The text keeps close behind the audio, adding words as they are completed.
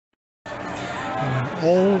An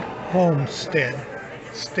old Homestead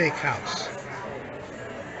steakhouse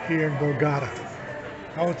here in Borgata.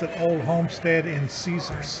 I was at Old Homestead in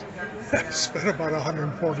Caesars. I spent about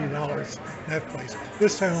 $140 in that place.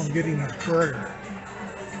 This time I'm getting a burger.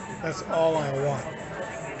 That's all I want.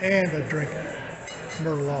 And a drink,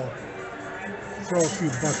 Merlot. Throw a few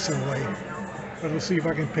bucks away. But let's see if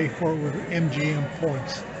I can pay for it with MGM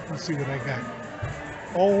points. Let's see what I got.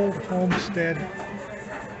 Old Homestead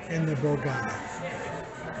in the Borgata.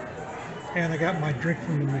 And I got my drink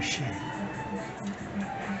from the machine.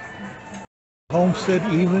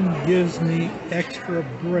 Homestead even gives me extra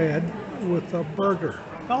bread with a burger.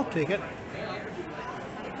 I'll take it.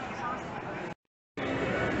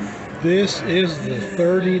 This is the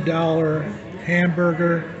 $30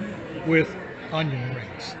 hamburger with onion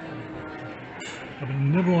rings. I've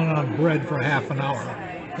been nibbling on bread for half an hour.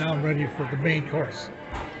 Now I'm ready for the main course.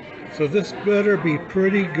 So this better be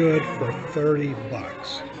pretty good for 30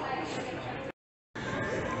 bucks.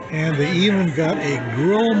 And they even got a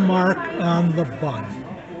grill mark on the bun.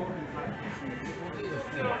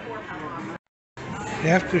 I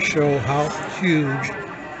have to show how huge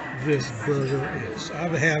this burger is. I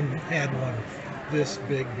haven't had one this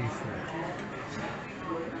big before.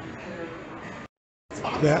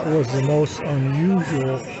 That was the most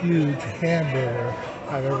unusual huge hamburger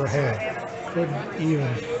I've ever had. Couldn't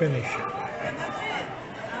even finish it.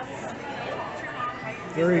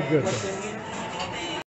 Very good though.